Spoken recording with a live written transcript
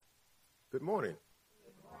Good morning.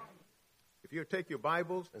 If you'll take your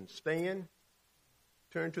Bibles and stand,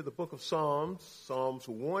 turn to the book of Psalms, Psalms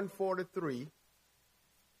 143,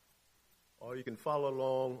 or you can follow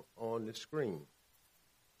along on the screen.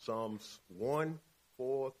 Psalms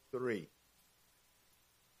 143.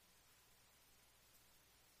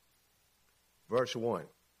 Verse 1.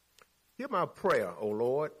 Hear my prayer, O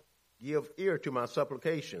Lord. Give ear to my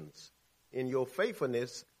supplications. In your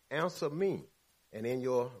faithfulness, answer me, and in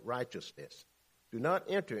your righteousness. Do not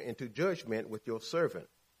enter into judgment with your servant,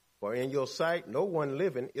 for in your sight no one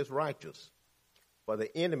living is righteous. For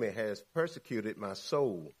the enemy has persecuted my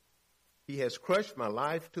soul. He has crushed my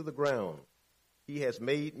life to the ground. He has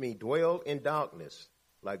made me dwell in darkness,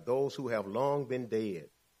 like those who have long been dead.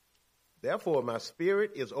 Therefore my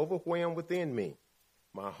spirit is overwhelmed within me.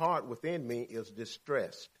 My heart within me is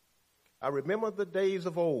distressed. I remember the days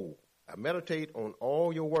of old. I meditate on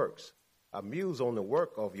all your works. I muse on the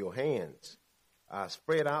work of your hands. I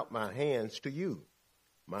spread out my hands to you.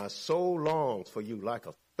 My soul longs for you like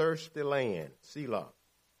a thirsty land. Selah.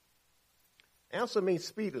 Answer me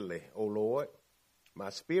speedily, O Lord. My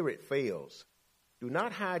spirit fails. Do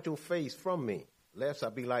not hide your face from me, lest I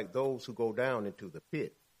be like those who go down into the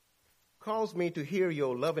pit. Cause me to hear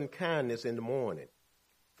your loving kindness in the morning,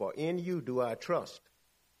 for in you do I trust.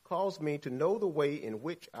 Cause me to know the way in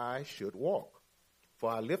which I should walk, for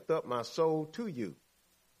I lift up my soul to you.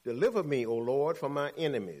 Deliver me, O Lord, from my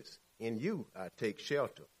enemies. In you I take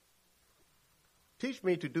shelter. Teach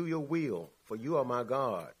me to do your will, for you are my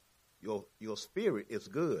God. Your spirit is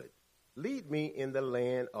good. Lead me in the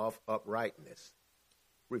land of uprightness.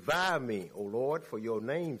 Revive me, O Lord, for your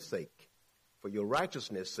name's sake. For your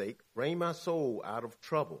righteousness' sake, bring my soul out of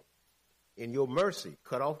trouble. In your mercy,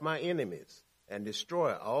 cut off my enemies and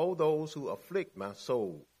destroy all those who afflict my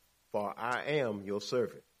soul, for I am your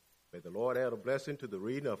servant. May the Lord add a blessing to the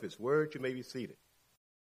reading of his word. You may be seated.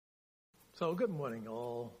 So good morning,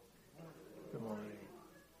 all. Good morning.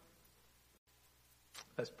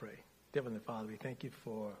 Let's pray. Heavenly Father, we thank you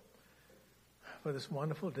for this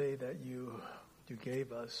wonderful day that you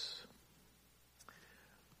gave us.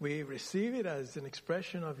 We receive it as an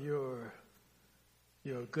expression of your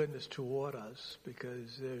goodness toward us,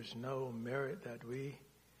 because there's no merit that we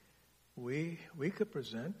could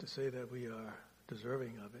present to say that we are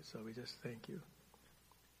deserving of it. So we just thank you.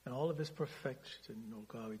 And all of this perfection, oh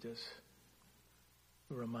God,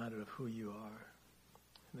 we're reminded of who you are.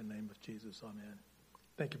 In the name of Jesus, amen.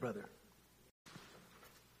 Thank you, brother.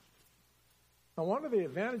 Now, one of the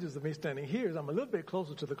advantages of me standing here is I'm a little bit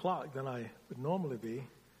closer to the clock than I would normally be.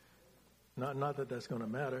 Not that that's going to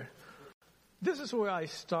matter. This is where I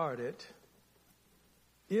started.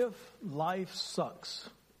 If life sucks.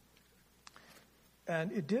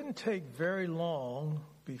 And it didn't take very long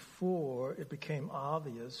before it became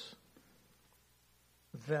obvious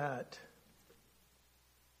that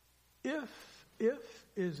if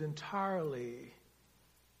is entirely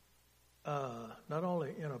not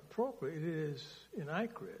only inappropriate, it is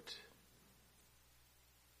inaccurate,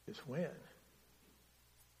 is when.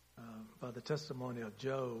 By the testimony of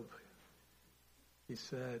Job, he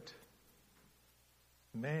said,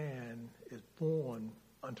 man is born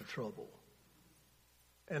unto trouble.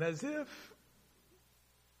 And as if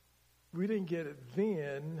we didn't get it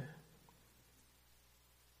then,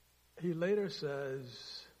 he later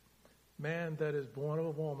says, man that is born of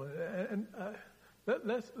a woman. And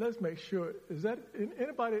let's make sure, is that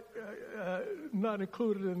anybody not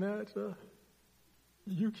included in that?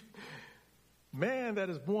 Man that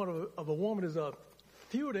is born of a woman is a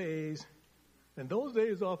few days, and those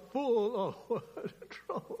days are full of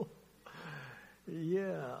trouble.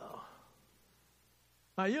 Yeah.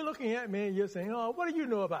 Now you're looking at me and you're saying, oh, what do you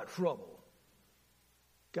know about trouble?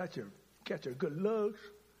 Got your good looks,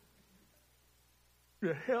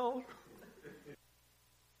 your health,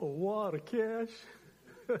 a wad of cash.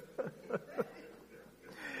 You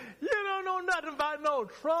don't know nothing about no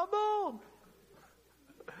trouble.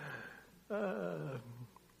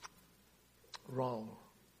 Wrong.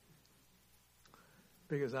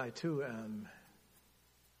 Because I too am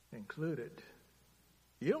included.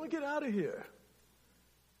 You don't get out of here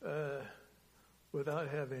without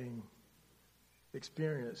having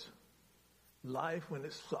experienced life when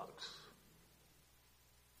it sucks.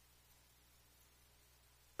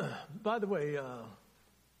 By the way,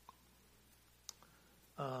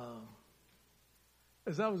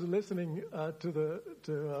 as I was listening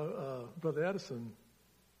to Brother Edison,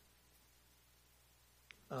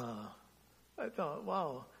 I thought,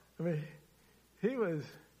 wow. I mean, he was.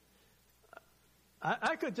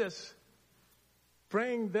 I could just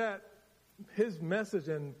bring his message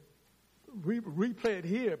and replay it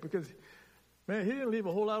here, because Man, he didn't leave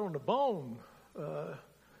a whole lot on the bone.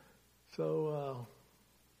 So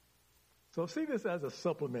see this as a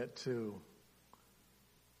supplement to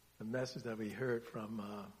the message that we heard from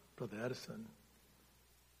Brother Edison,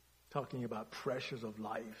 talking about pressures of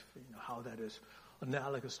life, how that is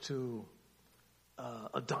analogous to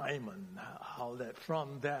a diamond, how that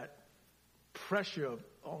from that pressure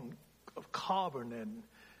of carbon, and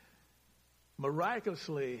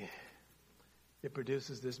miraculously it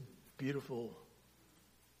produces this beautiful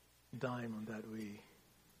diamond that we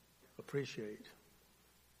appreciate.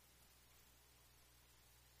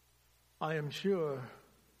 I am sure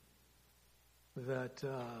that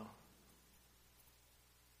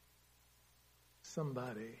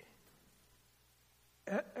somebody,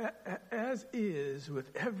 as is with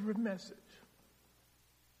every message,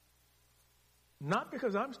 not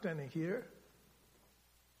because I'm standing here,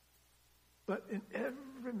 but in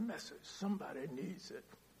every message, somebody needs it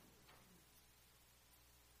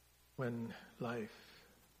when life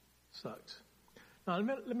sucks. Now,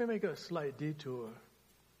 let me make a slight detour.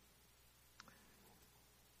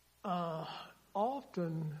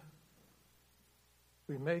 Often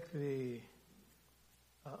we make the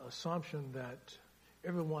assumption that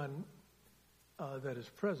everyone that is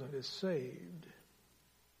present is saved.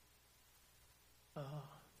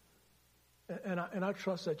 And I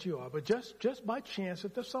trust that you are. But just by chance,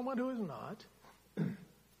 if there's someone who is not,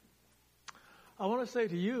 I want to say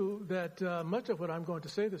to you that much of what I'm going to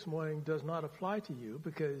say this morning does not apply to you,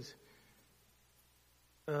 because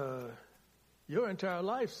your entire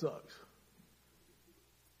life sucks.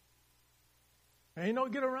 Ain't no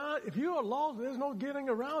get around. If you are lost, there's no getting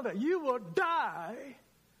around that. You will die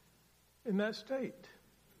in that state.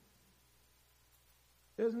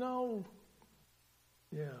 There's no,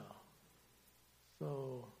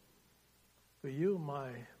 So for you, my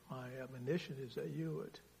admonition is that you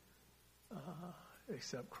would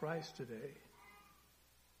accept Christ today.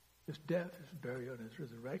 His death, his burial, and his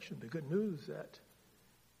resurrection. The good news that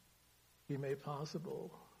he made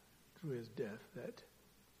possible through his death, that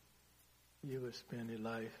you would spend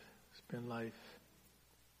life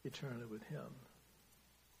eternally with him.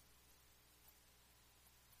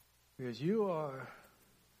 Because you are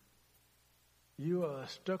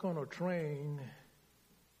stuck on a train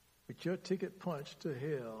with your ticket punched to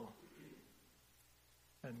hell,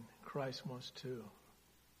 and Christ wants to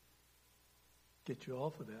get you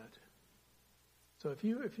off of that. So if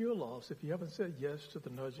you're lost, if you haven't said yes to the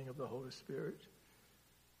nudging of the Holy Spirit,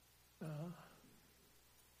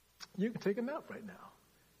 you can take a nap right now,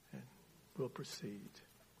 and we'll proceed.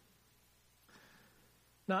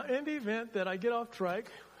 Now, in the event that I get off track,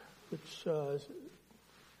 which is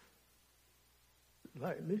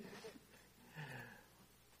lightly,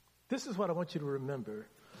 this is what I want you to remember.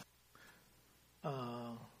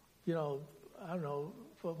 I don't know,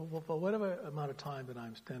 for whatever amount of time that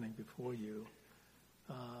I'm standing before you,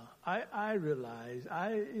 I realize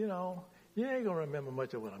you ain't going to remember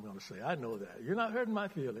much of what I'm going to say. I know that. You're not hurting my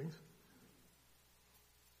feelings.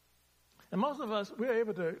 And most of us, we're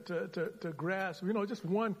able to grasp, just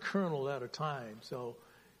one kernel at a time. So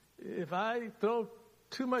if I throw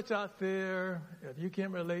too much out there, if you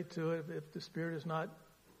can't relate to it, if the Spirit is not,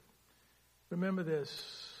 remember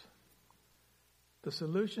this. The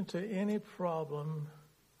solution to any problem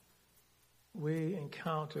we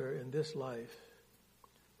encounter in this life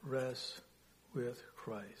rests with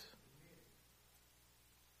Christ.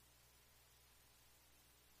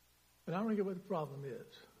 But I don't care what the problem is.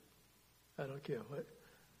 I don't care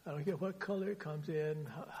what color it comes in,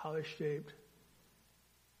 how it's shaped.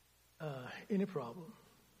 Any problem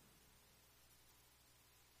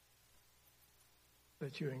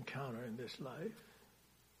that you encounter in this life,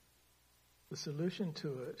 the solution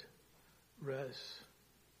to it rests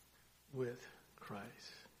with Christ.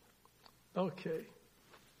 Okay.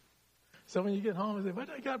 So when you get home and say, what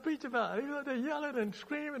did I got to preach about? They're yelling and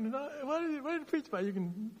screaming. What did you preach about?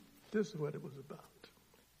 This is what it was about.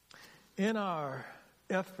 In our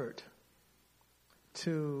effort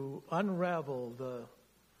to unravel the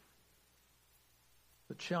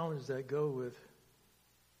challenges that go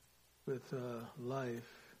with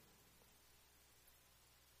life,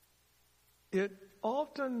 it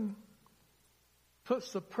often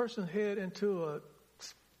puts the person's head into a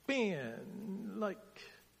spin,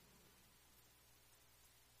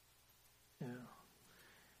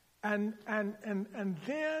 and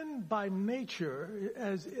then by nature,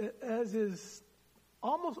 as is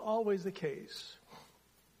almost always the case,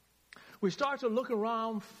 we start to look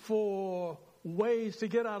around for ways to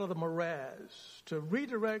get out of the morass, to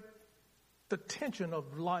redirect the tension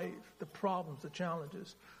of life, the problems, the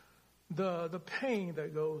challenges. the pain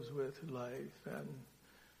that goes with life. And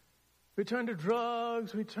we turn to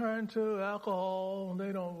drugs, we turn to alcohol, and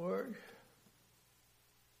they don't work.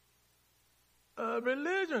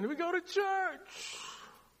 Religion, we go to church.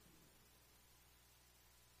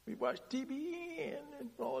 We watch TBN and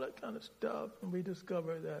all that kind of stuff, and we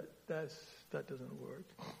discover that doesn't work.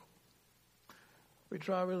 We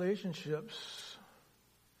try relationships.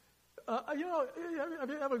 Have you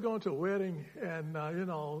ever gone to a wedding and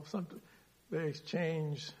they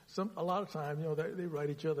exchange a lot of times, they write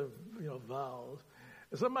each other, vows.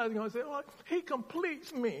 And somebody's going to say, "Oh, he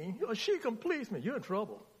completes me or she completes me." You're in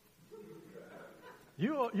trouble.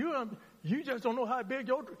 You just don't know how big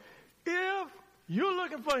if you're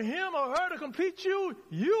looking for him or her to complete you,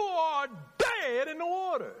 you are dead in the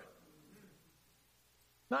water.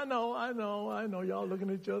 I know. Y'all looking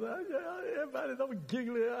at each other. Everybody's all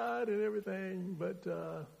giggly-eyed and everything. But,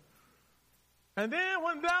 and then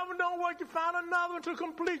when that one don't work, you find another one to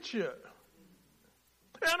complete you.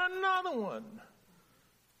 And another one.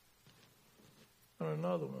 And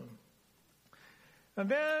another one. And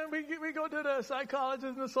then we go to the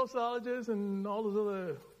psychologists and the sociologists and all those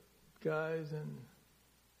other guys, and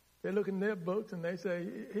they look in their books and they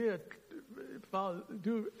say, "Here,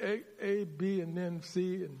 do A, B, and then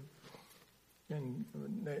C, and then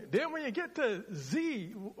when you get to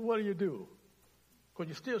Z, what do you do? Because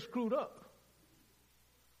you're still screwed up."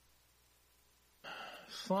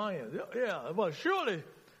 Science, yeah. Well, surely,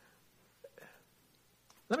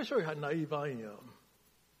 let me show you how naive I am.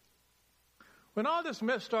 When all this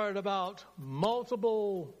mess started about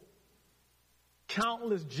multiple,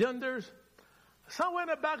 countless genders, somewhere in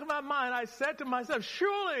the back of my mind, I said to myself,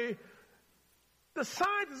 surely the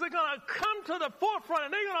scientists are going to come to the forefront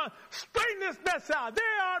and they're going to straighten this mess out.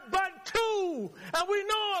 There are but two. And we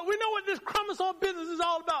know what this chromosome business is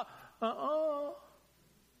all about.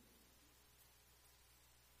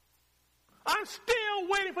 I'm still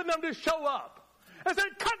waiting for them to show up and say,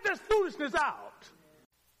 "Cut this foolishness out."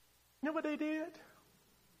 You know what they did?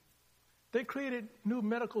 They created new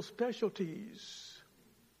medical specialties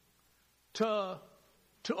to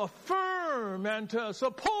affirm and to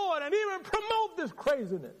support and even promote this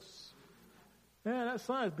craziness. Man, that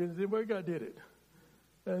science business didn't work. God did it.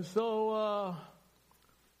 And so,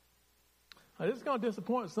 this is going to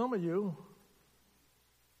disappoint some of you.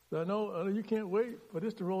 I know you can't wait for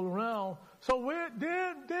this to roll around. So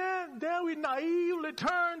then we naively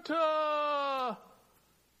turn to...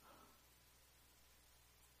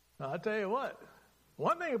 Now, I'll tell you what.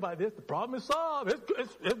 One thing about this, the problem is solved.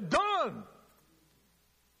 It's done.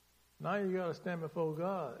 Now you got to stand before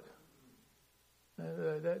God.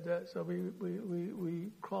 And so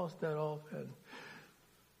we crossed that off, and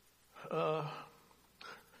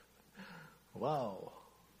wow.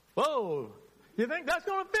 Whoa. You think that's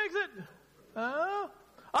going to fix it? All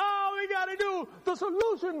we got to do, the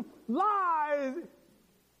solution lies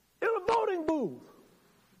in a voting booth.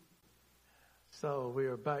 So we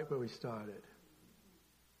are back where we started.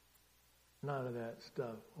 None of that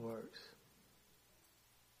stuff works.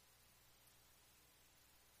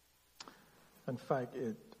 In fact,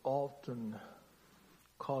 it often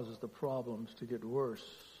causes the problems to get worse.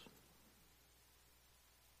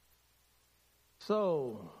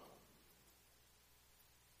 So,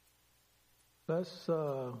 let's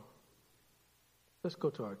go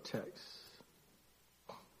to our text.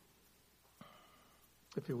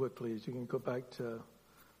 If you would, please, you can go back to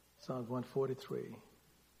Psalms 143.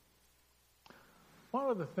 One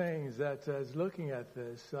of the things that is looking at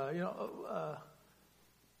this, one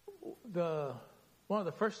of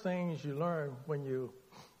the first things you learn when you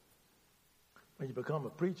become a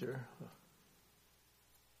preacher,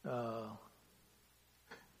 to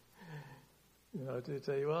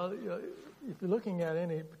say, well, if you're looking at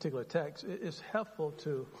any particular text, it's helpful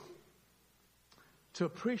to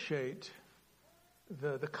appreciate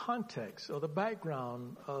the context or the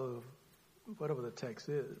background of whatever the text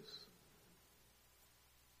is.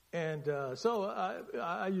 And so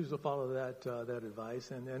I usually follow that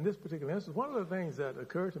advice. And in this particular instance, one of the things that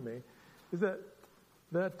occurred to me is that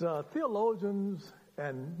theologians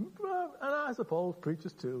and I suppose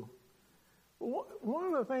preachers too,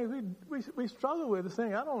 one of the things we struggle with is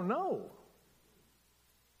saying, "I don't know,"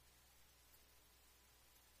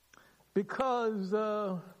 because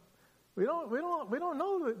we don't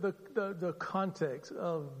know the context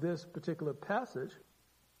of this particular passage.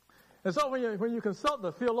 And so when you consult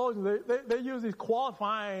the theologians, they use these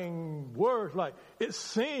qualifying words like "it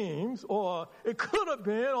seems" or "it could have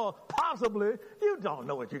been" or "possibly." You don't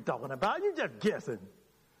know what you're talking about. You're just guessing.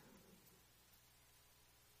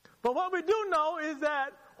 But what we do know is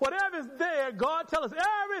that whatever is there, God tells us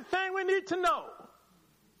everything we need to know.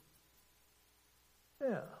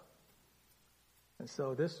 Yeah. And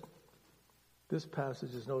so this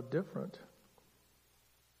passage is no different.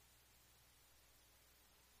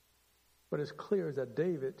 But it's clear that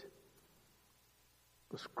David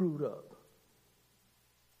was screwed up.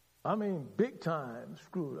 I mean, big time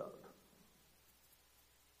screwed up.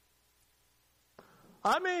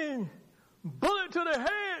 I mean, bullet to the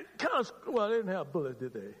head, kind of, well, they didn't have bullets,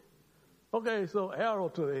 did they? Okay, so arrow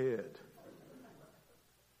to the head.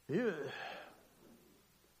 Yeah.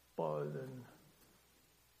 Boy, then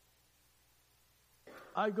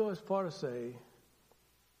I go as far to say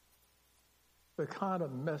the kind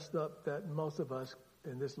of messed up that most of us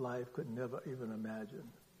in this life could never even imagine.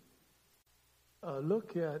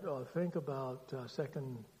 Look at or think about 2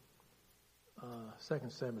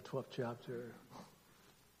 Samuel 12th chapter.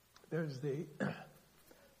 There's the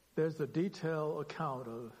detailed account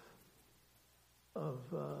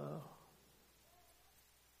of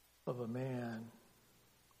a man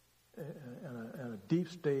in a deep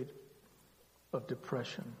state of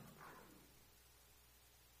depression.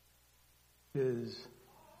 His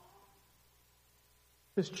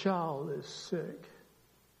child is sick.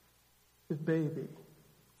 His baby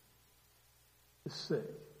is sick.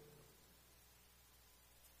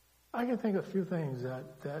 I can think of a few things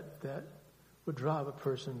that would drive a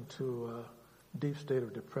person to a deep state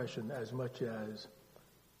of depression as much as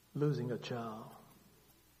losing a child.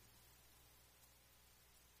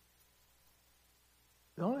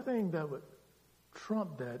 The only thing that would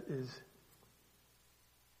trump that is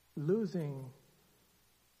losing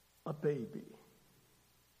a baby.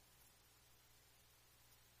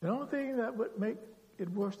 The only thing that would make it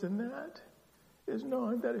worse than that is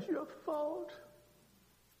knowing that it's your fault.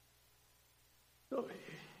 So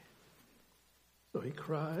he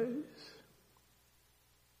cries,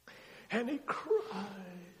 and he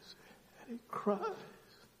cries, and he cries,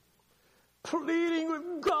 pleading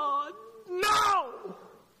with God, no!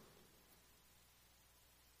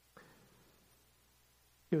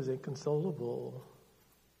 He was inconsolable.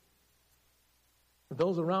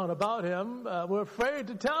 Those around about him were afraid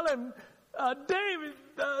to tell him, David,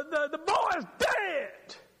 the boy is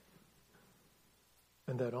dead.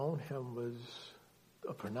 And that on him was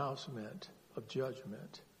a pronouncement of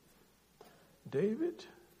judgment. David,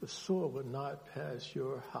 the sword would not pass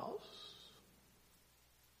your house.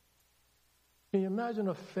 Can you imagine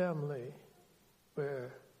a family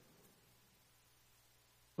where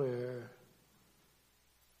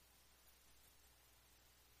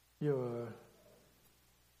your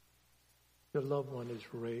loved one is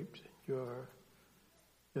raped, your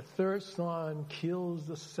third son kills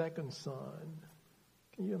the second son?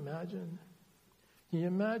 Can you imagine? Can you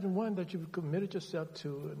imagine one that you've committed yourself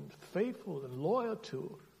to and faithful and loyal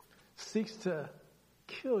to seeks to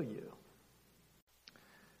kill you?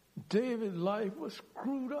 David's life was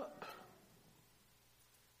screwed up.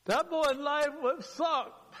 That boy's life was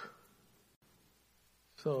sucked.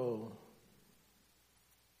 So,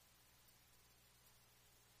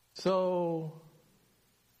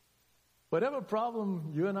 whatever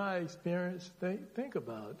problem you and I experience, think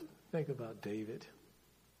about David.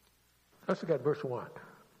 Let's look at verse 1.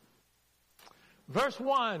 Verse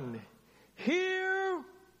 1, hear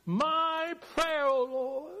my prayer, O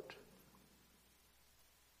Lord.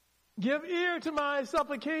 Give ear to my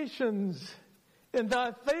supplications. In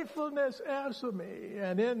thy faithfulness answer me,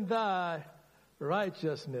 and in thy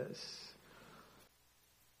righteousness.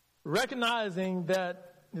 Recognizing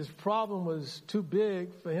that his problem was too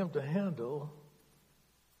big for him to handle.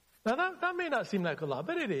 Now that may not seem like a lot,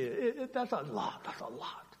 but it is. That's a lot. That's a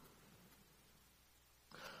lot.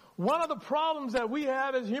 One of the problems that we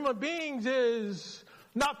have as human beings is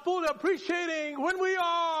not fully appreciating when we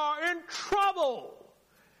are in trouble.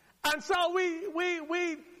 And so we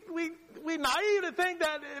naive to think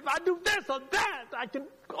that if I do this or that, I can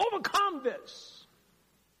overcome this.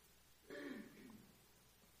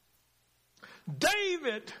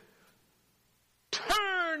 David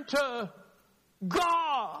turned to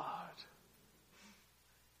God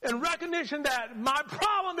in recognition that my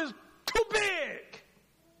problem is too big.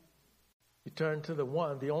 He turned to the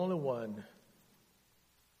only one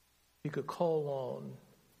he could call on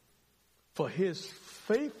for his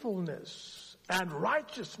faithfulness and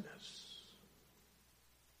righteousness.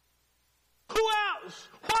 Who else?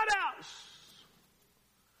 What else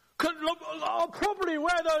could appropriately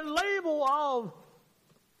wear the label of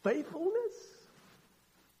faithfulness?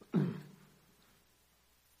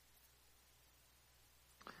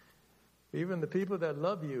 Even the people that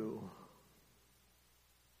love you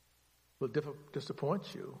will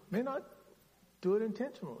disappoint you. May not do it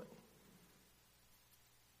intentionally.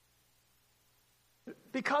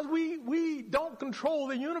 Because we don't control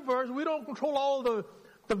the universe, we don't control all the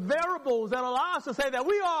variables that allow us to say that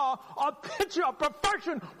we are a picture of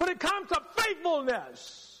perfection when it comes to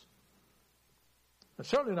faithfulness. And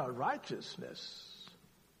certainly not righteousness.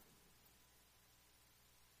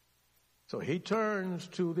 So he turns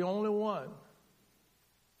to the only one,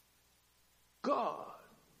 God.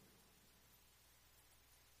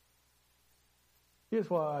 Here's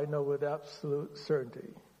why I know with absolute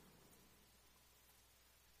certainty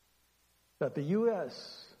that the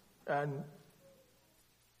U.S. and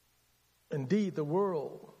indeed the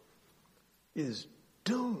world is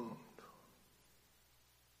doomed.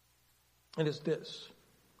 And it's this.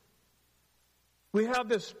 We have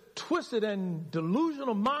this twisted and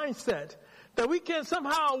delusional mindset that we can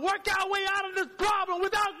somehow work our way out of this problem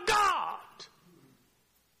without God.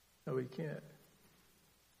 No, we can't.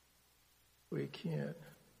 We can't.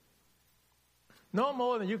 No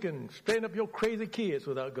more than you can straighten up your crazy kids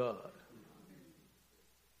without God.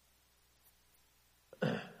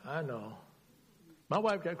 I know. My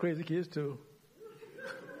wife got crazy kids too.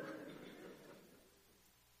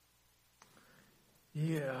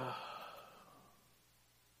 Yeah.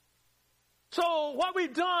 So what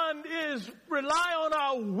we've done is rely on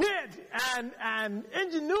our wit and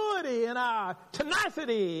ingenuity and our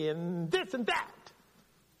tenacity and this and that.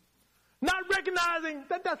 Not recognizing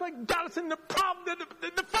that that's like got us in the problem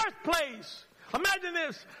in the first place. Imagine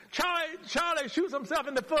this. Charlie shoots himself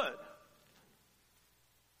in the foot.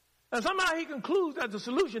 And somehow he concludes that the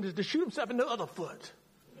solution is to shoot himself in the other foot.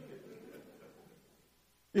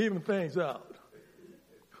 Even things out.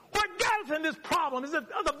 What got us in this problem is the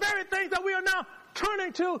very things that we are now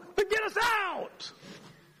turning to get us out.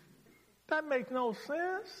 That makes no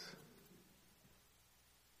sense.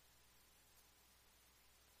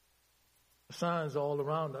 The signs all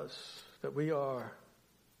around us that we are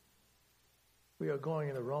going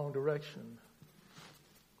in the wrong direction.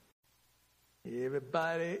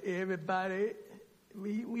 Everybody,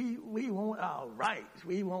 we want our rights.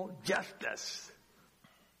 We want justice.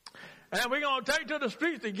 And we're going to take to the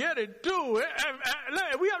streets to get it too.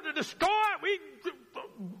 And we have to destroy it.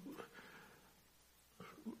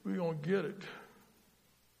 We're going to get it.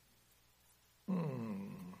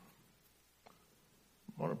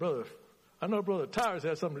 I know Brother Tyrus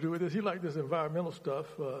has something to do with this. He liked this environmental stuff.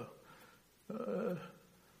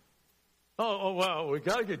 Well, we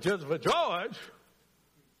got to get justice for George.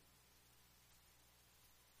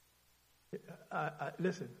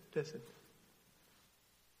 Listen.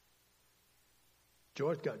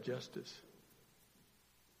 George got justice.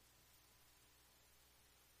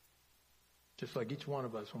 Just like each one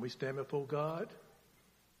of us, when we stand before God,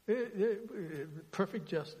 perfect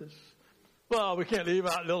justice. Well, we can't leave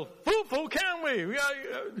out little foo-foo, can we? I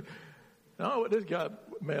don't know what this guy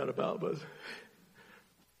mad about, but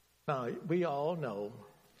now we all know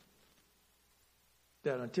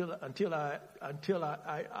that until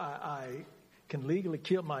I can legally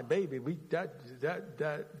kill my baby, there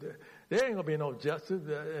ain't gonna be no justice,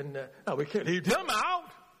 and no, we can't leave him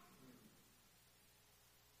out.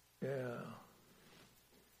 Yeah,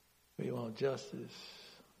 we want justice.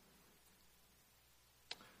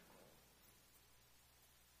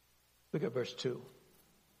 Look at verse 2.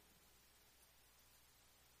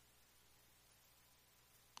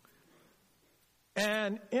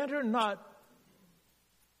 And enter not,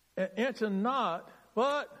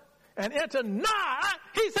 what? And enter not.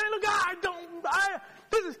 He's saying, look,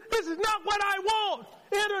 this is not what I want.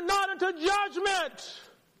 Enter not into judgment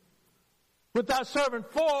with thy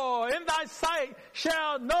servant, for in thy sight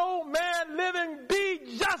shall no man living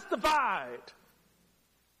be justified.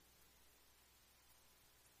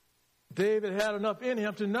 David had enough in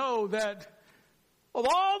him to know that of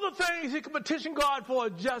all the things he could petition God for,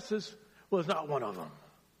 justice was not one of them.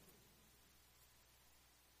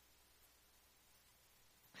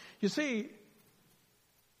 You see,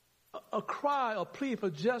 a cry, a plea for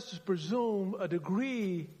justice presume a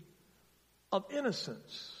degree of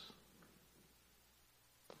innocence.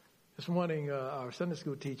 This morning, our Sunday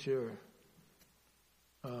school teacher,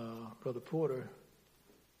 Brother Porter,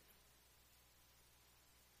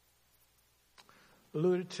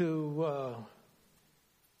 alluded to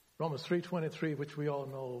Romans 3:23, which we all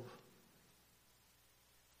know.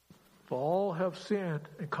 For all have sinned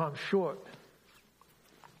and come short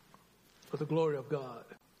of the glory of God.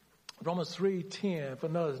 Romans 3:10, for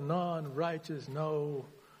there is none righteous, no,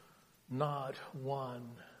 not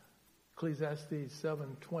one. Ecclesiastes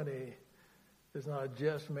 7:20, there's not a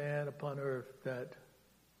just man upon earth that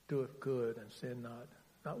doeth good and sin not,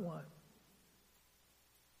 not one.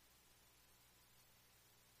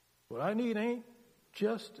 What I need ain't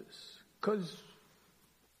justice. Because,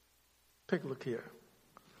 take a look here.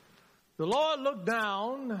 The Lord looked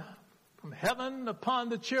down from heaven upon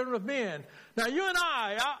the children of men. Now you and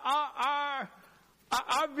I,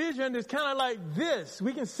 our vision is kind of like this.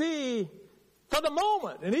 We can see for the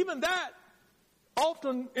moment, and even that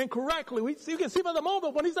often incorrectly. You can see for the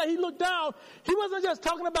moment when he said he looked down, he wasn't just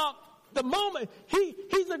talking about the moment.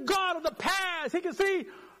 He's the God of the past. He can see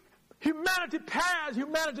humanity past,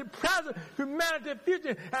 humanity present, humanity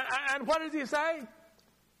future. And what does he say?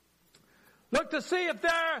 Look to see if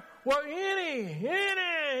there were many,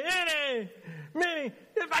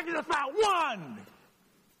 if I could just find one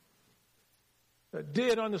that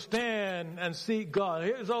did understand and seek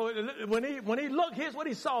God. So when he looked, here's what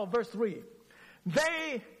he saw, verse 3.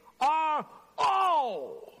 They are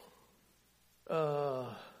all,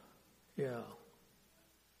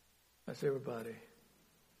 that's everybody,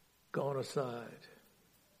 gone aside.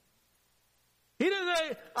 He didn't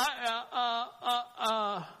say,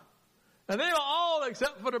 and they were all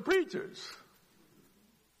except for the preachers.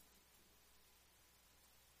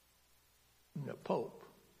 And the Pope.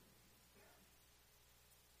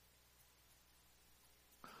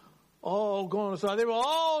 All gone aside. They were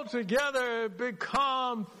all together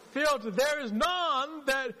become filtered. There is none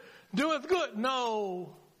that doeth good.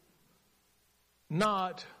 No,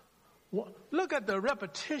 not one. Look at the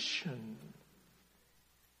repetition.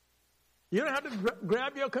 You don't have to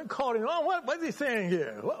grab your concordance. Oh, what is he saying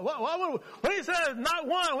here? When he says not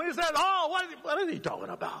one, when he says all, what is he talking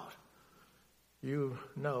about? You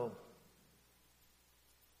know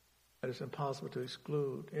that it's impossible to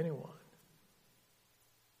exclude anyone.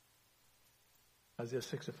 Isaiah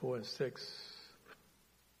 64:6.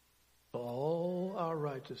 All our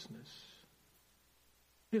righteousness.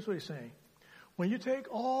 Here's what he's saying. When you take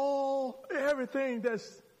everything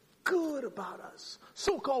that's good about us,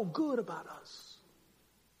 so-called good about us,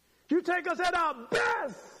 you take us at our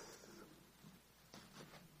best.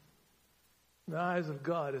 In the eyes of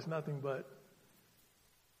God, it's nothing but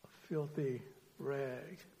a filthy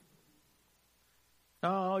rag.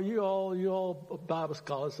 Now, you all Bible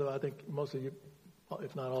scholars, so I think most of you,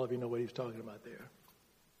 if not all of you, know what he's talking about there.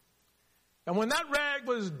 And when that rag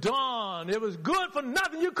was done, it was good for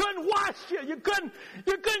nothing. You couldn't wash it. You couldn't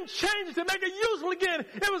change it to make it useful again.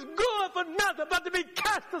 It was good for nothing but to be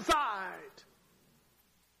cast aside,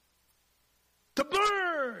 to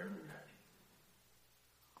burn.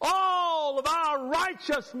 All of our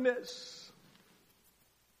righteousness,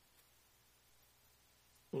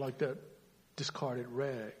 like that discarded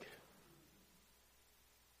rag.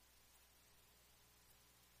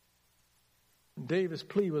 David's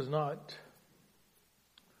plea was not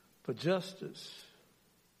for justice.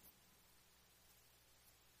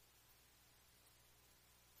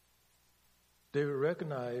 David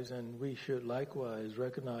recognized, and we should likewise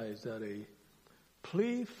recognize, that a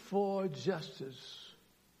plea for justice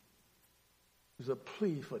is a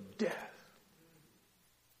plea for death.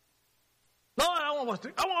 Lord, I want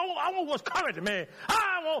what's coming to me.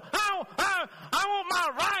 I want my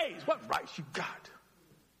rights. What rights you got?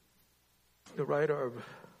 The writer of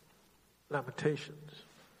Lamentations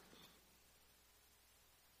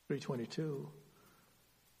 3:22.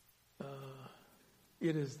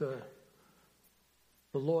 It is the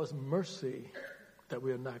Lord's mercy that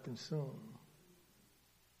we are not consumed.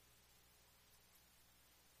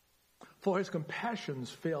 For his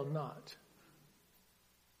compassions fail not.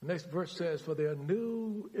 The next verse says, for they are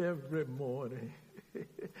new every morning.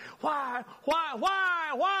 Why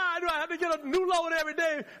do I have to get a new load every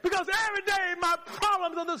day? Because every day my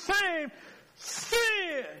problems are the same.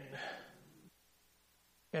 Sin.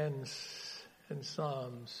 And in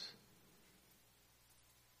Psalms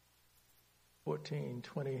 14,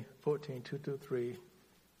 2-3.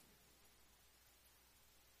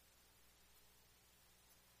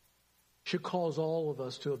 Should cause all of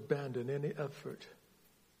us to abandon any effort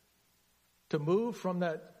to move from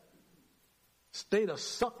that state of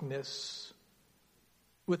suckness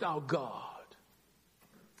without God.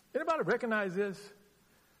 Anybody recognize this?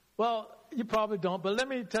 Well, you probably don't, but let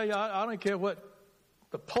me tell you, I don't care what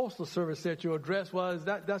the postal service said your address was.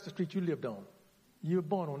 That's the street you lived on. You were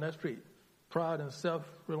born on that street. Pride and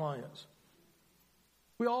self-reliance.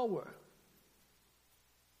 We all were.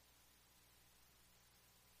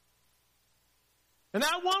 And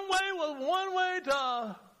that one way was one way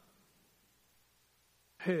to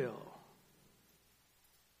hell.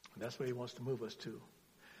 That's where he wants to move us to.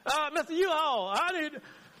 Mr. U-Haul,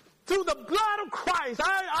 through the blood of Christ,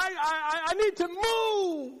 I need to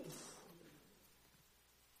move.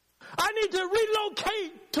 I need to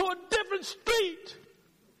relocate to a different street.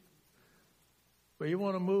 where you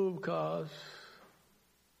want to move, cause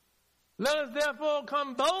let us therefore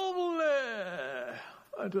come boldly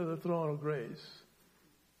unto the throne of grace.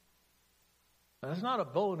 Now, that's not a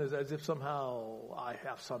boldness as if somehow I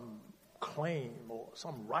have some claim or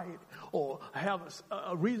some right or I have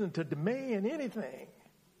a reason to demand anything.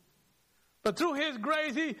 But through His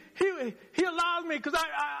grace, He allows me, because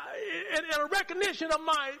in a recognition of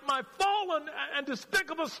my fallen and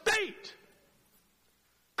despicable state,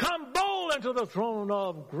 come bold into the throne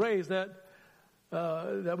of grace that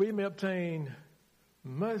we may obtain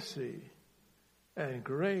mercy and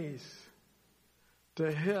grace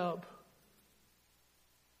to help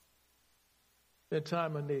in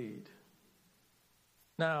time of need.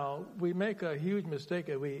 Now, we make a huge mistake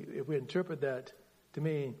if we interpret that to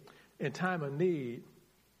mean in time of need,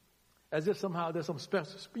 as if somehow there's some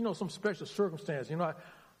special circumstance.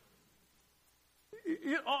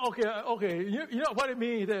 Okay. You know what it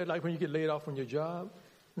means there, like when you get laid off from your job,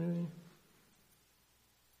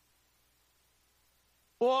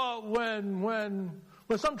 or when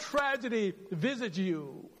some tragedy visits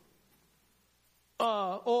you,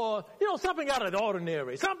 or something out of the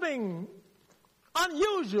ordinary, something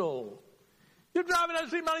unusual. You're driving down the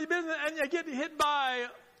street, minding your business, and you get hit by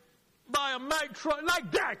a Mack truck,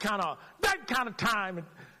 like that kind of time.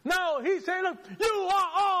 No, He said, look, you are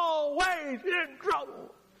always in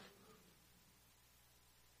trouble.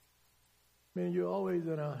 I mean, you're always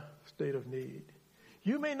in a state of need.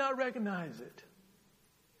 You may not recognize it.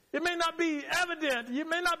 It may not be evident. You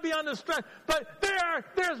may not be under stress, but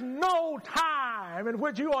there's no time in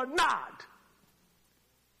which you are not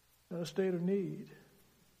in a state of need.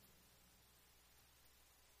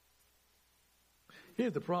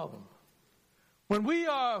 Here's the problem. When we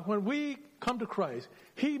come to Christ,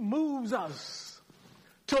 He moves us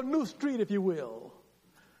to a new street, if you will.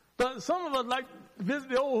 But some of us like to visit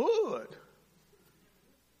the old hood.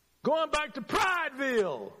 Going back to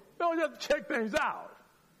Prideville. You have to check things out.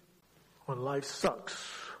 When life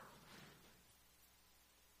sucks.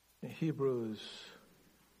 In Hebrews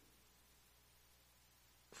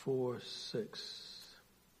 4:6,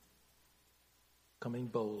 coming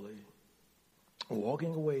boldly,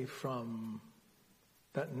 walking away from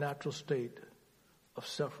that natural state of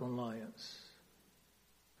self-reliance.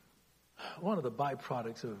 One of the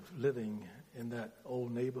byproducts of living in that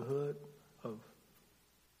old neighborhood of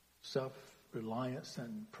self-reliance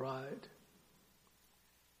and pride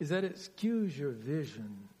is that it skews your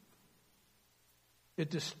vision. It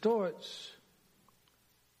distorts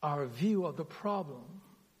our view of the problem.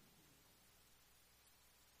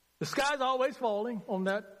 The sky's always falling on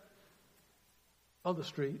that other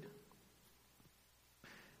street.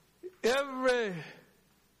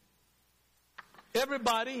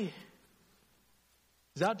 Everybody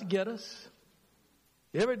is out to get us.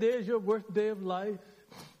 Every day is your worst day of life.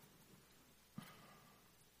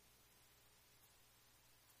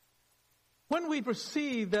 When we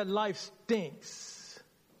perceive that life stinks,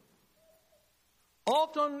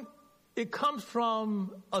 often it comes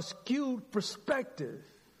from a skewed perspective.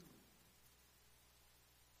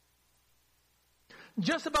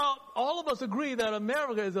 Just about all of us agree that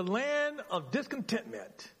America is a land of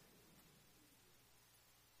discontentment.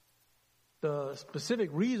 The specific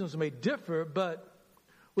reasons may differ, but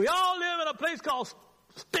we all live in a place called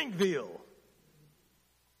Stinkville.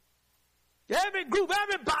 Every group,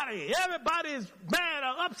 everybody is mad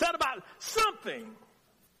or upset about something.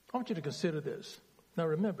 I want you to consider this. Now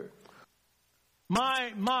remember,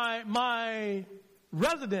 my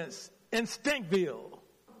residence in Stinkville,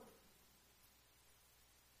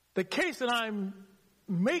 the case that I'm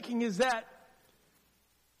making is that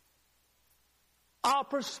our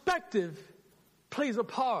perspective plays a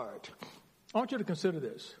part. I want you to consider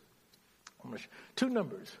this. Two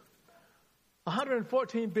numbers.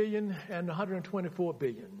 114 billion and 124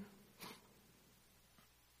 billion.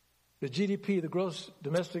 The GDP, the gross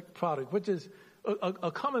domestic product, which is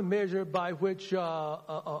a common measure by which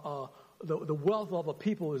the wealth of a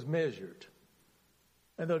people is measured.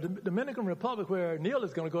 And the Dominican Republic, where Neil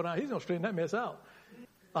is going to go down, he's going to straighten that mess out.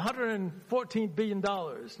 $114 billion.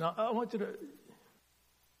 Now, I want you to...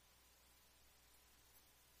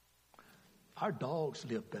 Our dogs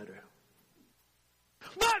live better.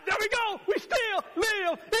 But there we go. We still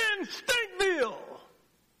live in Stinkville.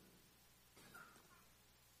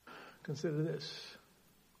 Consider this.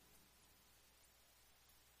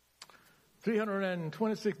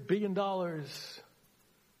 $326 billion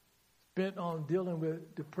spent on dealing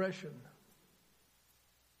with depression.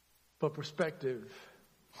 For perspective,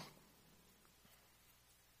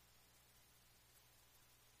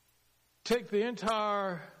 take the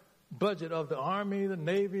entire budget of the Army, the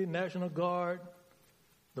Navy, National Guard,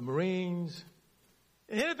 the Marines,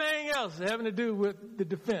 anything else having to do with the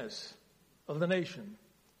defense of the nation.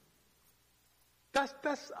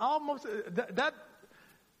 That's almost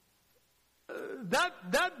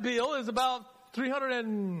that bill is about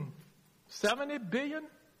 $370 billion.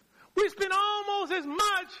 We spend almost as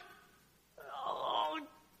much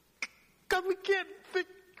because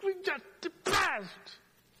we just depressed.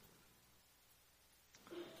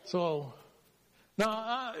 So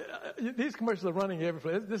now these commercials are running every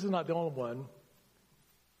place. This is not the only one.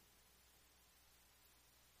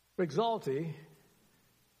 Rexulti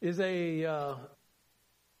is a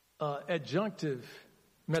adjunctive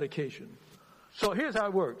medication. So here's how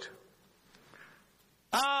it worked.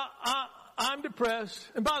 I'm depressed,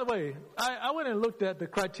 and by the way, I went and looked at the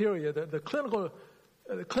criteria, the clinical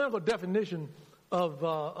definition of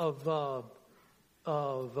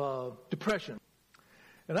depression,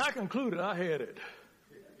 and I concluded I had it.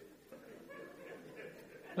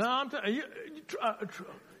 Now I'm telling you,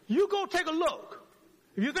 you go take a look.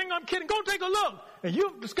 If you think I'm kidding, go take a look, and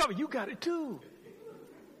you'll discover you got it too.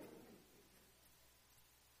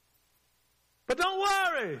 But don't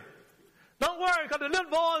worry, because the little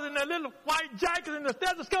boys in their little white jackets and the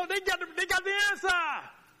stethoscope, they got the answer.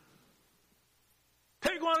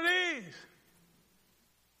 Take one of these.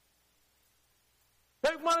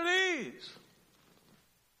 Take one of these.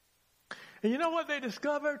 And you know what they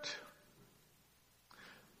discovered?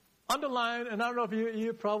 Underlined, and I don't know if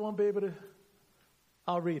you probably won't be able to.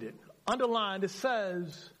 I'll read it. Underlined, it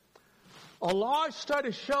says, a large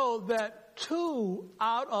study showed that 2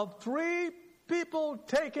 out of 3 people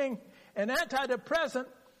taking an antidepressant,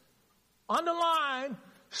 underlined,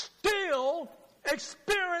 still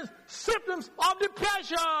experience symptoms of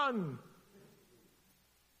depression.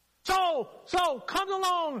 So comes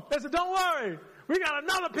along and says, don't worry, we got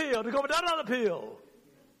another pill to go with that other pill.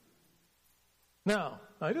 Now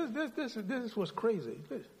this is what's crazy.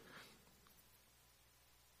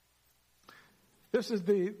 These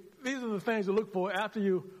are the things to look for after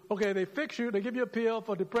they fix you, they give you a pill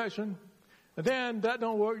for depression, and then that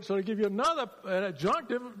don't work, so they give you an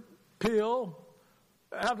adjunctive pill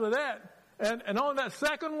after that. And on that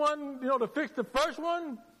second one, to fix the first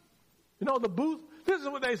one, the boost, this is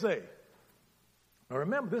what they say. Now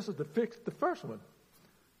remember, this is to fix the first one.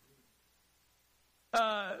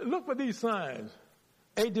 Look for these signs.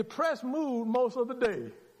 A depressed mood most of the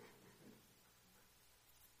day.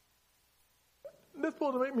 This is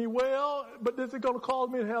supposed to make me well, but this is going to cause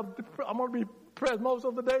me to I'm going to be depressed most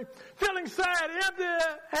of the day. Feeling sad, empty,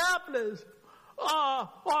 helpless, or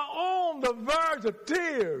on the verge of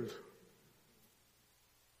tears.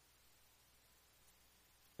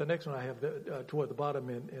 The next one I have toward the bottom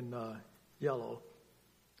in yellow.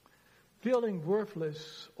 Feeling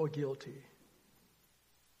worthless or guilty.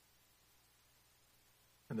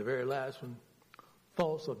 And the very last one,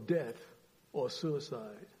 thoughts of death or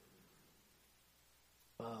suicide.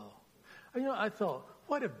 Wow. I thought,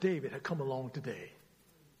 what if David had come along today?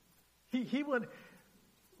 He went,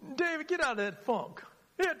 David, get out of that funk.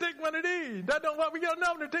 Here, take one of these. That don't work. We got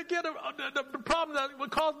enough to take care of the problem that was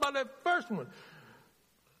caused by that first one.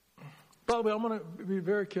 By the way, I'm going to be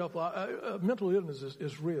very careful. Mental illness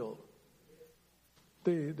is real.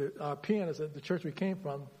 Our pianist at the church we came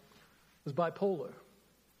from was bipolar.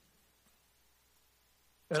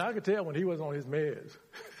 And I could tell when he was on his meds.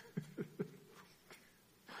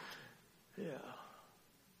 Yeah.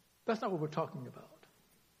 That's not what we're talking about.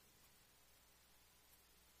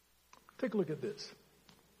 Take a look at this.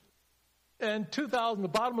 In 2000, the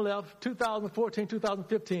bottom left, 2014,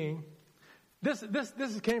 2015, this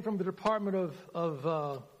came from the Department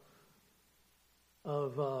of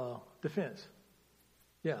Defense.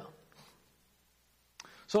 Yeah.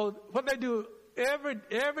 So what they do,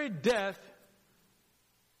 every death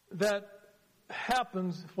that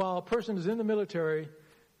happens while a person is in the military,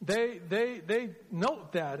 they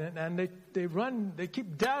note that and they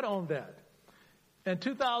keep data on that. In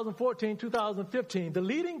 2014, 2015, the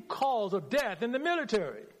leading cause of death in the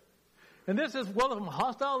military, and this is whether from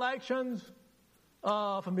hostile actions,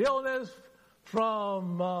 from illness,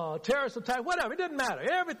 from terrorist attack, whatever, it doesn't matter.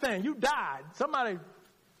 Everything, you died. Somebody,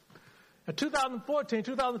 in 2014,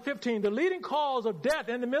 2015, the leading cause of death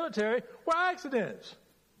in the military were accidents.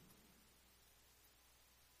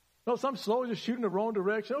 Some soldiers shooting the wrong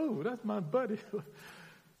direction. Oh, that's my buddy.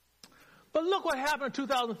 But look what happened in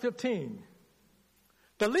 2015.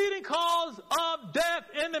 The leading cause of death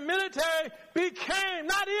in the military became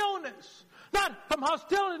not illness, not from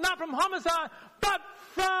hostility, not from homicide, but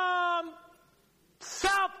from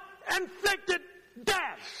self-inflicted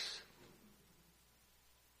deaths.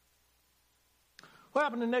 What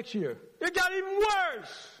happened the next year? It got even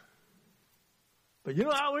worse. But you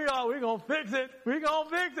know how we are. We're going to fix it. We're going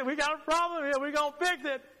to fix it. We got a problem here. We're going to fix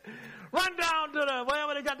it. Run down to the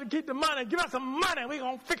wherever they got to keep the money. Give us some money. We're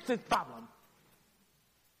going to fix this problem.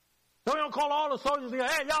 So we're going to call all the soldiers and go,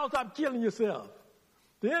 hey, y'all stop killing yourself.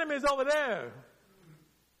 The enemy's over there.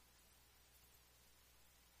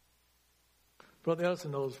 Brother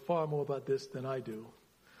Ellison knows far more about this than I do.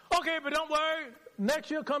 Okay, but don't worry.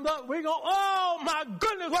 Next year comes up, we go, oh my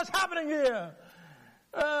goodness, what's happening here?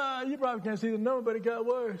 You probably can't see the number, but it got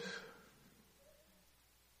worse.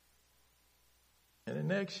 And the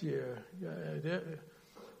next year,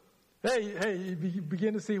 you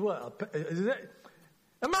begin to see what?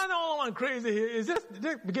 Am I the only one crazy here? Is this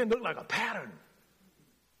begin to look like a pattern?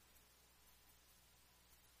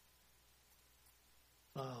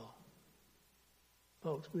 Oh,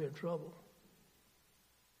 folks, we're in trouble.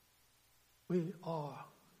 We are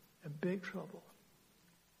in big trouble.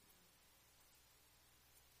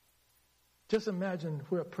 Just imagine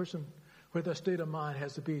where their state of mind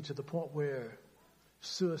has to be to the point where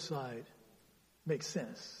suicide makes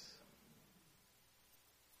sense.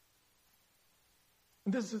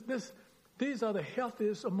 And these are the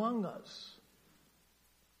healthiest among us.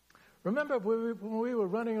 Remember when we were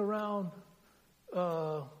running around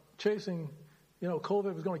chasing,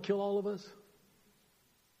 COVID was going to kill all of us?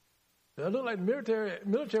 It looked like the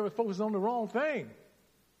military was focused on the wrong thing.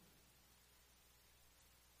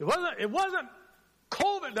 It wasn't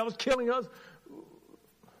COVID that was killing us.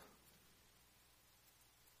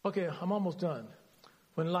 Okay, I'm almost done.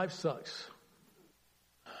 When life sucks,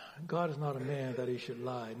 God is not a man that he should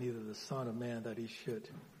lie, neither the son of man that he should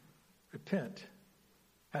repent.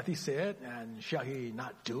 Hath he said, and shall he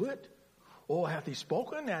not do it? Or hath he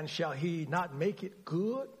spoken, and shall he not make it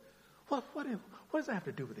good? What does that have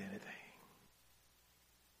to do with anything?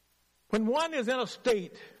 When one is in a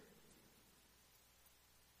state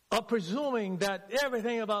of presuming that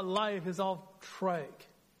everything about life is off track,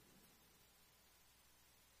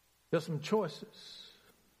 there's some choices.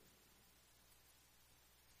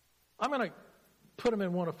 I'm going to put them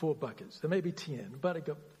in one of four buckets. There may be 10, but I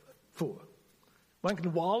got 4. One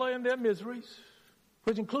can wallow in their miseries,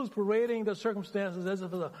 which includes parading their circumstances as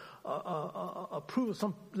if it's a proof of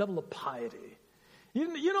some level of piety.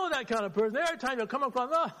 You know that kind of person. Every time you come across,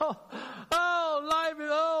 life is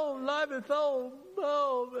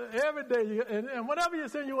every day. And whenever you're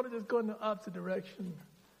saying you want to just go in the opposite direction,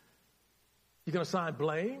 you're going to assign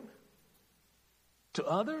blame to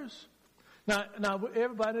others. Now,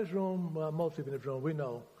 everybody in this room, most people in this room, we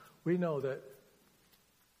know that.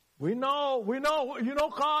 We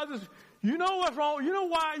know causes. You know what's wrong. You know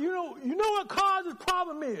why. You know what causes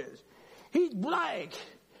problem is. He's black.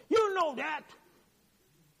 You know that.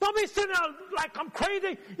 Don't be sitting there like I'm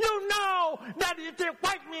crazy. You know that it's the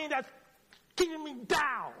white man that's keeping me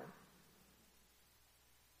down.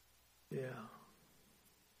 Yeah.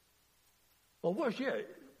 Well, worse yet,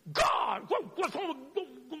 God. What's wrong?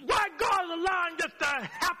 Why God is allowing this to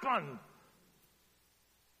happen?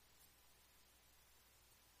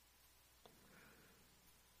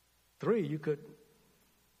 Three, you could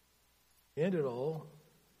end it all.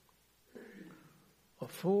 Or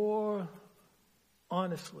 4,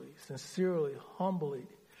 honestly, sincerely, humbly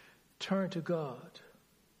turn to God.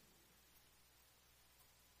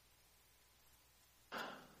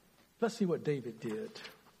 Let's see what David did.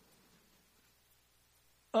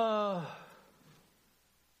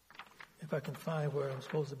 If I can find where I'm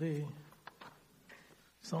supposed to be.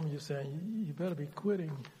 Some of you are saying, you better be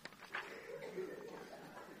quitting.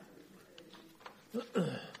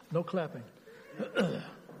 No clapping. Look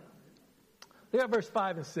at verse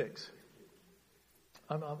 5 and 6.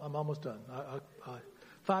 I'm almost done.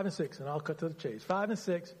 5 and 6, and I'll cut to the chase. 5 and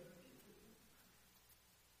 6.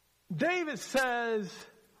 David says,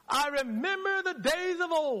 I remember the days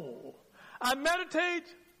of old. I meditate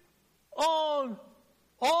on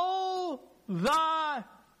all thy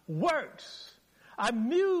works. I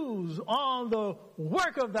muse on the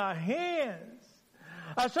work of thy hands.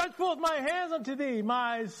 I stretch forth my hands unto thee.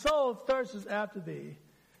 My soul thirsts after thee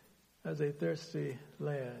as a thirsty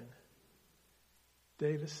land.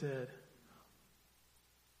 David said,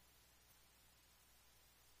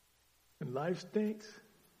 when life stinks,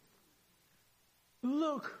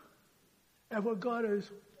 look at what God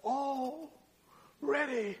has already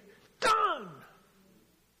done.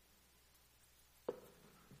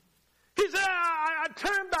 He said, I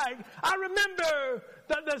turn back. I remember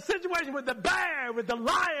the situation with the bear, with the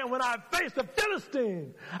lion, when I faced the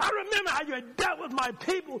Philistine. I remember how you had dealt with my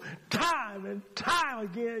people time and time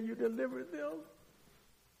again. You delivered them.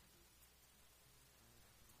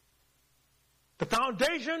 The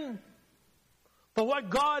foundation for what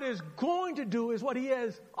God is going to do is what he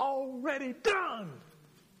has already done.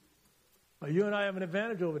 But you and I have an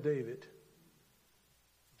advantage over David.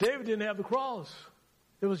 David didn't have the cross.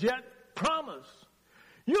 It was yet promised.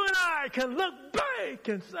 You and I can look back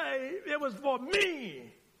and say, it was for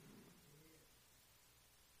me.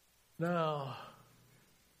 Now,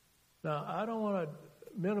 I don't want to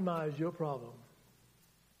minimize your problem.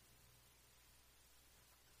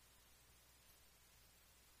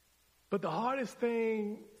 But the hardest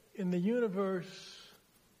thing in the universe,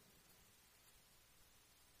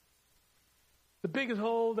 the biggest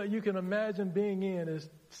hole that you can imagine being in is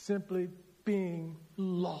simply being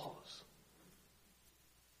lost.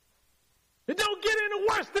 It don't get any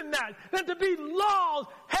worse than that, than to be lost,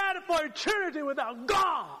 headed for eternity without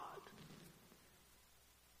God.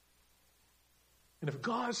 And if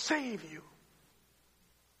God save you,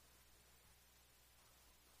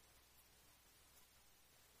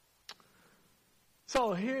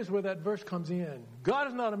 so here's where that verse comes in. God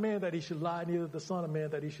is not a man that he should lie, neither the son of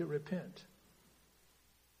man that he should repent.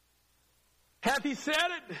 Hath he said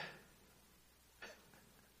it?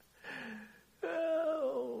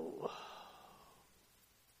 Oh.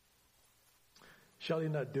 Shall he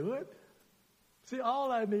not do it? See,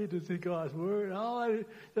 all I need to see God's word.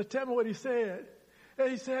 Just tell me what he said.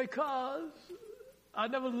 And he said, cause I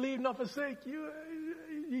never leave nor forsake you.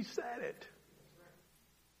 He said it.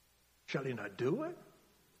 Shall he not do it?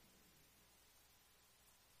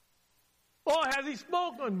 Or has he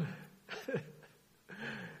spoken?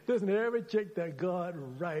 Listen, every check that God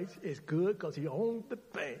writes is good because he owns the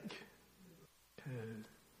bank.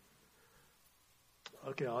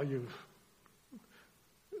 Okay, now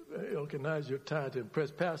is your time to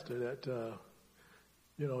impress Pastor that,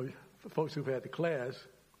 for folks who've had the class.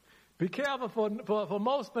 Be careful for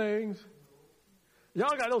most things.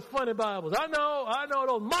 Y'all got those funny Bibles. I know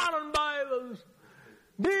those modern Bibles.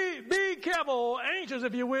 Be careful, anxious,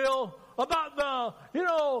 if you will, about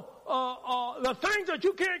the things that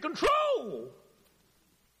you can't control.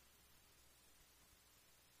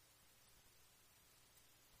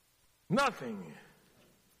 Nothing.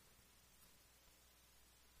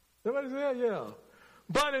 Somebody say, yeah.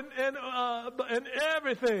 But in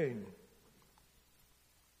everything,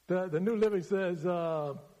 the New Living says,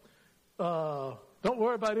 don't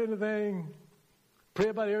worry about anything, pray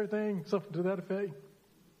about everything, something to that effect.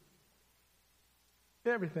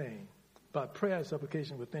 Everything. By prayer and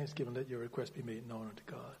supplication with thanksgiving, let your request be made known unto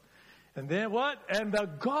God. And then what? And the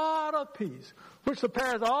God of peace, which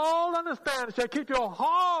surpasses all understanding, shall keep your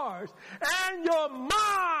hearts and your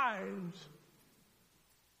minds.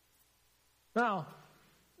 Now,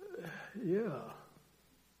 yeah.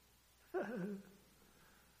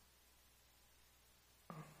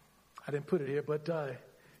 I didn't put it here, but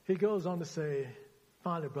he goes on to say,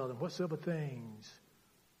 finally, brother, whatsoever things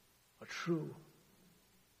are true,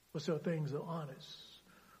 whatsoever things are honest,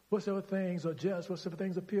 whatsoever things are just, whatsoever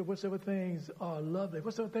things are pure, whatsoever things are lovely,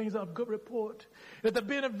 whatsoever things are of good report, if there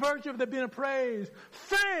be a virtue, if there be a praise,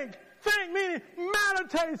 think, meaning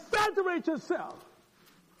meditate, saturate yourself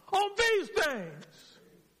on these things.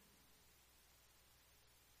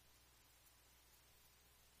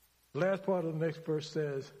 The last part of the next verse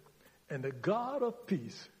says, and the God of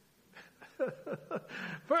peace.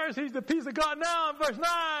 First, he's the peace of God. Now, in verse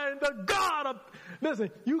 9, the God of...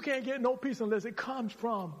 Listen, you can't get no peace unless it comes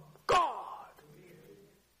from God.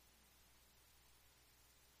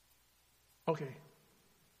 Okay.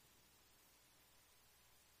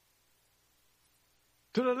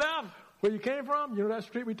 To the left, where you came from, you know that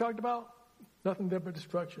street we talked about? Nothing there but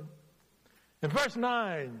destruction. In verse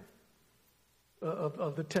 9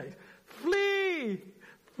 of the text, flee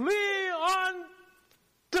on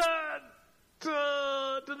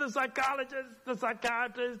to the psychologist, the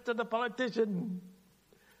psychiatrist, to the politician.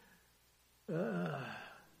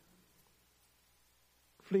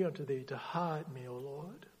 Flee unto thee to hide me, O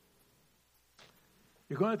Lord.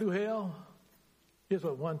 You're going through hell? Here's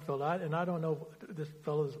what one fellow, and I don't know if this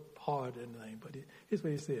fellow's hard or anything, but here's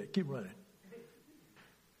what he said. Keep running.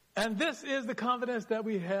 And this is the confidence that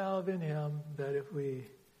we have in him, that if we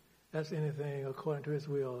ask anything according to his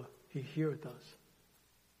will, he heareth us.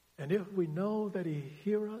 And if we know that he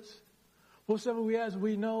hears us, whatsoever we ask,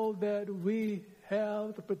 we know that we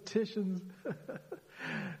have the petitions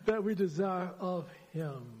that we desire of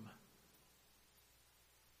him.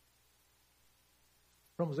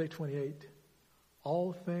 Romans 8:28.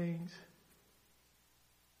 All things,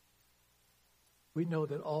 we know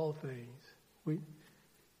that all things,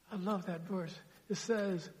 I love that verse. It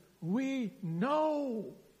says, we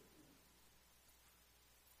know.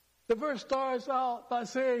 The verse starts out by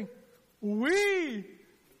saying, We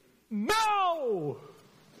know.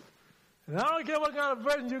 And I don't care what kind of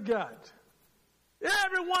version you got.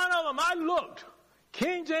 Every one of them, I looked.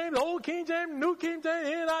 King James, Old King James, New King James,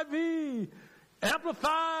 NIV,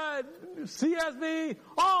 Amplified, CSB,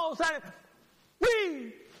 all saying,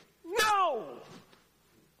 we know.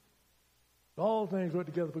 All things work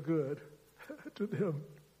together for good to them.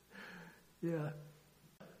 Yeah.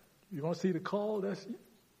 You want to see the call?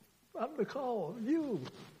 I'm the call. You.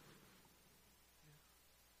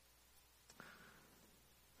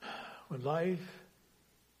 When life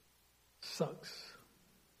sucks,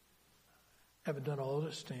 haven't done all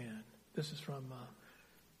to stand. This is from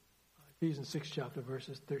Ephesians 6 chapter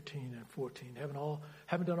verses 13 and 14.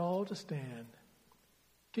 Haven't done all to stand.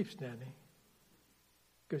 Keep standing.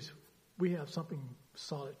 Because we have something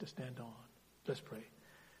solid to stand on. Let's pray.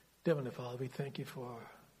 Heavenly Father, we thank you for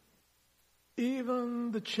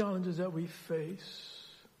even the challenges that we face.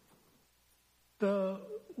 The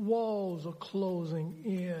walls are closing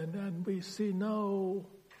in and we see no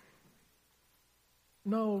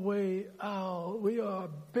way out. We are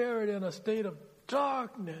buried in a state of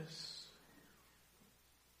darkness.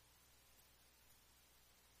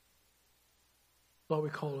 Lord, we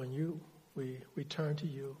call on you. We turn to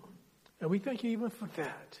you. And we thank you even for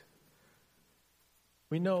that.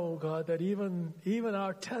 We know, God, that even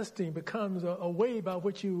our testing becomes a way by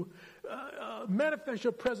which you manifest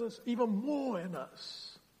your presence even more in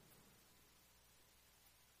us.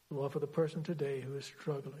 Lord, for the person today who is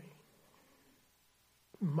struggling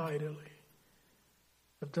mightily,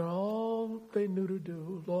 have done all they knew to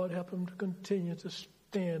do, Lord, help them to continue to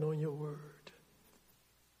stand on your word.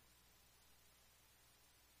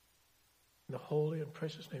 In the holy and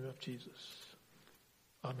precious name of Jesus.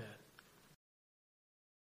 Amen.